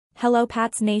Hello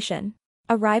Pats Nation.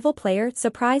 A rival player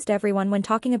surprised everyone when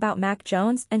talking about Mac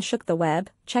Jones and shook the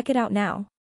web. Check it out now.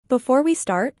 Before we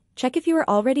start, check if you are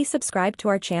already subscribed to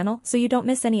our channel so you don't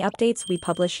miss any updates we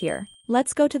publish here.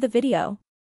 Let's go to the video.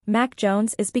 Mac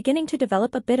Jones is beginning to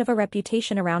develop a bit of a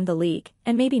reputation around the league,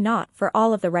 and maybe not for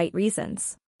all of the right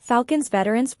reasons. Falcons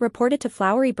veterans reported to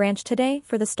Flowery Branch today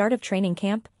for the start of training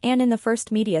camp, and in the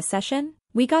first media session,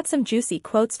 we got some juicy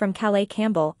quotes from Calais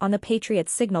Campbell on the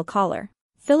Patriots signal caller.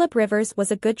 Philip Rivers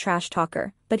was a good trash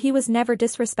talker, but he was never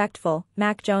disrespectful.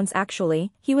 Mac Jones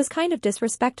he was kind of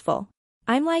disrespectful.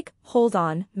 I'm like, hold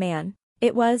on, man.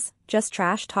 It was just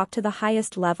trash talk to the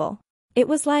highest level. It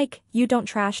was like, you don't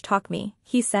trash talk me,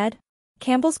 he said.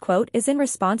 Campbell's quote is in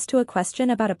response to a question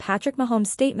about a Patrick Mahomes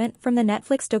statement from the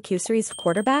Netflix docuseries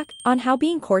Quarterback on how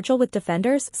being cordial with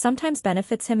defenders sometimes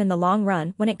benefits him in the long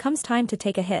run when it comes time to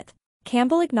take a hit.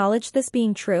 Campbell acknowledged this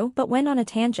being true but went on a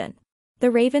tangent. The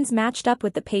Ravens matched up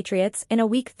with the Patriots in a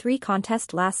Week 3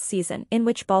 contest last season in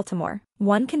which Baltimore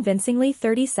won convincingly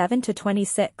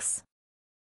 37-26.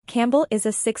 Campbell is a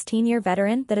 16-year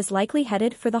veteran that is likely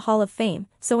headed for the Hall of Fame,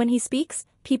 so when he speaks,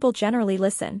 people generally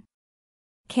listen.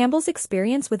 Campbell's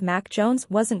experience with Mac Jones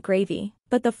wasn't gravy,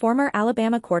 but the former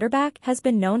Alabama quarterback has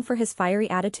been known for his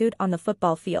fiery attitude on the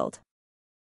football field.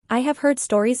 I have heard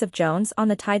stories of Jones on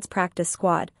the Tide's practice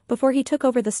squad before he took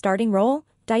over the starting role,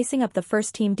 dicing up the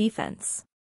first-team defense.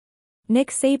 Nick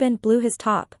Saban blew his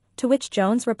top, to which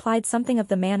Jones replied something of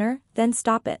the manner, then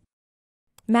stop it.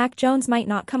 Mac Jones might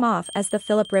not come off as the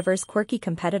Philip Rivers quirky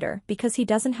competitor because he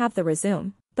doesn't have the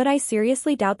resume, but I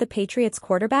seriously doubt the Patriots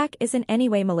quarterback is in any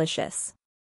way malicious.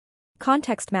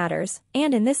 Context matters,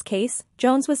 and in this case,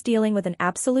 Jones was dealing with an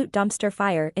absolute dumpster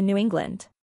fire in New England.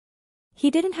 He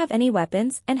didn't have any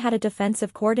weapons and had a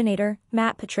defensive coordinator,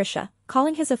 Matt Patricia,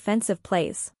 calling his offensive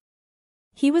plays.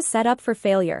 He was set up for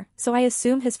failure, so I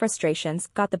assume his frustrations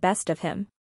got the best of him.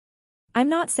 I'm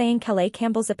not saying Calais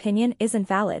Campbell's opinion isn't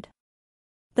valid.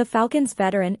 The Falcons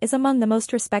veteran is among the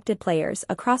most respected players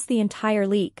across the entire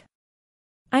league.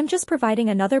 I'm just providing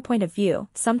another point of view.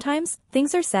 Sometimes,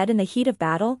 things are said in the heat of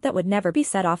battle that would never be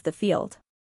said off the field.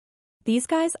 These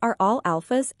guys are all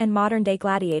alphas and modern-day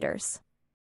gladiators.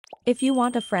 If you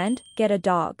want a friend, get a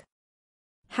dog.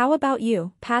 How about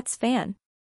you, Pats fan?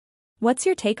 What's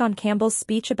your take on Campbell's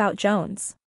speech about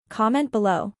Jones? Comment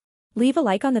below. Leave a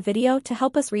like on the video to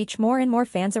help us reach more and more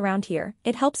fans around here.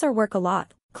 It helps our work a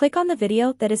lot. Click on the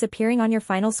video that is appearing on your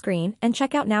final screen and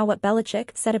check out now what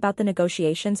Belichick said about the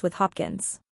negotiations with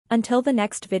Hopkins. Until the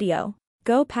next video.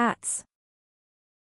 Go Pats!